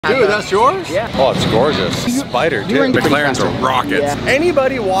Dude, that's yours? Yeah. Oh, it's gorgeous. Spider, dude. McLarens are rockets. Yeah.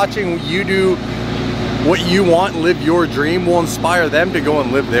 Anybody watching you do what you want, live your dream, will inspire them to go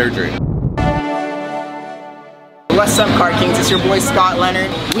and live their dream. What's up, Car Kings? It's your boy Scott Leonard.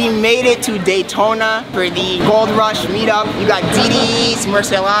 We made it to Daytona for the Gold Rush meetup. You got DDE's,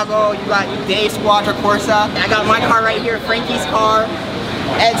 Murcielago, you got Dave's Quattro Corsa. I got my car right here, Frankie's car,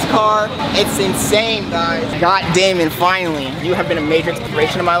 Ed's car. It's insane, guys. Got Damon, finally. You have been a major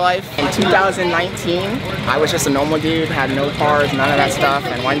inspiration in my life. In 2019, I was just a normal dude, had no cars, none of that stuff.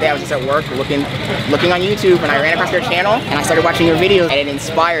 And one day I was just at work looking on YouTube, and I ran across your channel and I started watching your videos, and it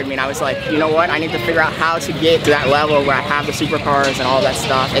inspired me. And I was like, you know what? I need to figure out how to get to that level where I have the supercars and all that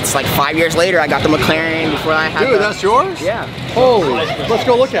stuff. It's like 5 years later, I got the Mclaren before I had that's yours? Yeah. Holy, let's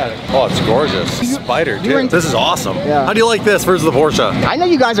go look at it. Oh, it's gorgeous. Spider, dude. This is awesome. Yeah. How do you like this versus the Porsche? I know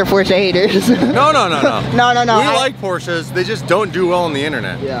you guys are Porsche haters. No. No. We like Porsches, they just don't do well on the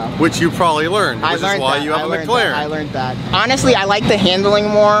internet. Yeah. Which you probably learned, which is why you have a McLaren. I learned that. Honestly, I like the handling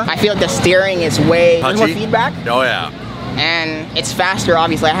more. I feel like the steering is way more feedback. Oh yeah. And it's faster,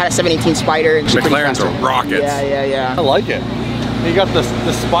 obviously. I had a 718 Spider. McLarens are rockets. Yeah. I like it. You got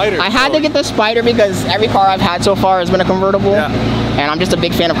the Spider. I had to get the Spider because every car I've had so far has been a convertible. Yeah. And I'm just a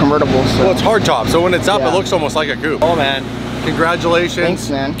big fan of convertibles. So. Well, it's hardtop, so when it's up, it looks almost like a coupe. Oh man, congratulations. Thanks,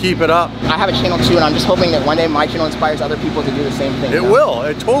 man. Keep it up. I have a channel too, and I'm just hoping that one day my channel inspires other people to do the same thing. It will.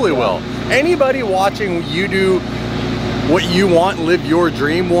 It totally will. Anybody watching you do what you want, live your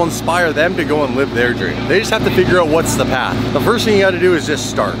dream, will inspire them to go and live their dream. They just have to figure out what's the path. The first thing you got to do is just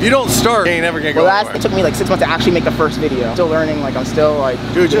start. If you don't start, you ain't never gonna go anywhere. It took me like 6 months to actually make the first video. Still learning, like I'm still like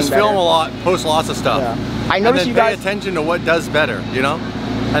dude, just film a lot, post lots of stuff. Yeah. I noticed you guys pay attention to what does better, you know?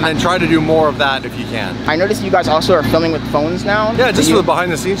 And then try to do more of that if you can. I noticed you guys also are filming with phones now. Yeah, just for the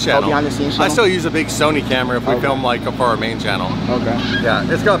behind the scenes channel. Oh, behind the scenes channel? I still use a big Sony camera if we film like for our main channel. Okay. Yeah,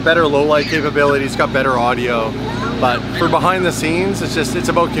 it's got better low light capability, it's got better audio. But for behind the scenes, it's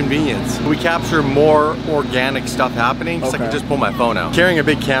about convenience. We capture more organic stuff happening because I can just pull my phone out. Carrying a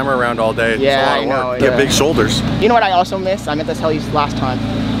big camera around all day, it's a lot of work. You get big shoulders. You know what I also miss? I meant to tell you last time.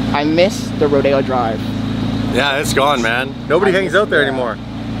 I miss the Rodeo Drive. Yeah, it's gone, man. Nobody hangs out there anymore.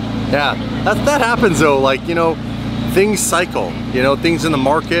 Yeah, that happens though, like, you know, things cycle, you know, things in the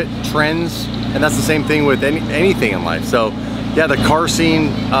market, trends, and that's the same thing with anything in life. So, yeah, the car scene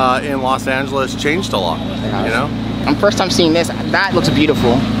in Los Angeles changed a lot, you know? I'm first time seeing this. That looks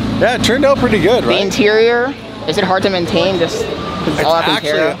beautiful. Yeah, it turned out pretty good, right? The interior, is it hard to maintain just because it's all up in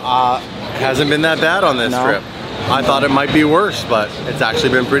actually hasn't been that bad on this trip. I thought it might be worse, but it's actually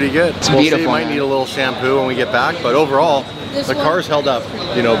been pretty good. It's beautiful. See, it might need a little shampoo when we get back, but overall, the car's held up,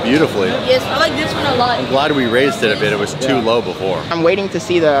 you know, beautifully. Yes, I like this one a lot. I'm glad we raised it a bit. It was too low before. I'm waiting to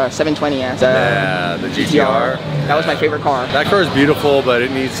see the 720S. Yeah, the GTR. That was my favorite car. That car is beautiful, but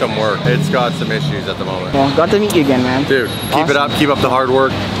it needs some work. It's got some issues at the moment. Well, glad to meet you again, man. Dude, keep it up. Keep up the hard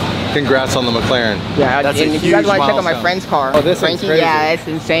work. Congrats on the McLaren. Yeah, that's and if you guys want to check out my friend's car, oh, this Frankie, crazy. yeah, it's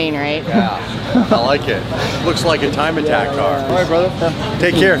insane, right? Yeah, I like it. Looks like a time attack car. All right, brother.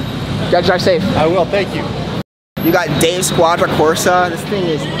 Take care. You gotta drive safe. I will. Thank you. You got Dave's Quattro Corsa. This thing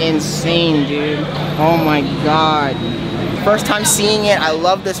is insane, dude. Oh my god. First time seeing it, I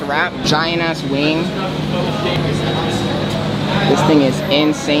love this wrap. Giant ass wing. This thing is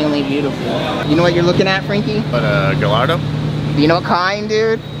insanely beautiful. You know what you're looking at, Frankie? But Gallardo? You know what kind,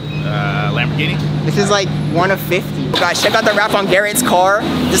 dude? Lamborghini? This is like 1 of 50. Guys, check out the wrap on Garrett's car.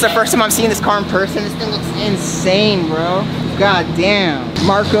 This is the first time I'm seeing this car in person. This thing looks insane, bro. God damn.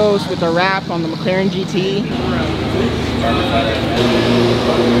 Marcos with the wrap on the McLaren GT.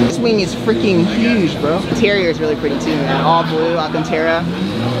 This wing is freaking huge, bro. Interior is really pretty too, man. All blue, Alcantara.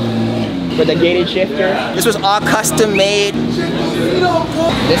 With a gated shifter. This was all custom made.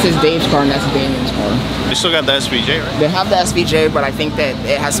 This is Dave's car and that's Damon's car. They still got the SVJ, right? They have the SVJ, but I think that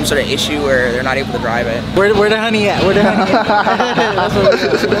it has some sort of issue where they're not able to drive it. Where the honey at? Where the honey at? That's what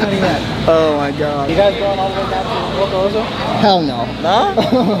where the honey at? Oh my god. You guys going all the way down to Boca Rosa? Hell no. No?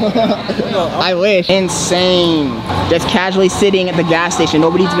 I wish. Insane. Just casually sitting at the gas station.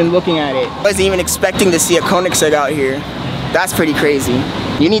 Nobody's been looking at it. I wasn't even expecting to see a Koenigsegg out here. That's pretty crazy.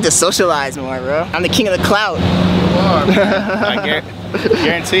 You need to socialize more, bro. I'm the king of the clout. I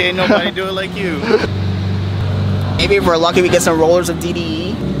guarantee ain't nobody do it like you. Maybe if we're lucky we get some rollers of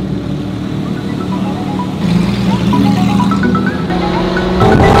DDE.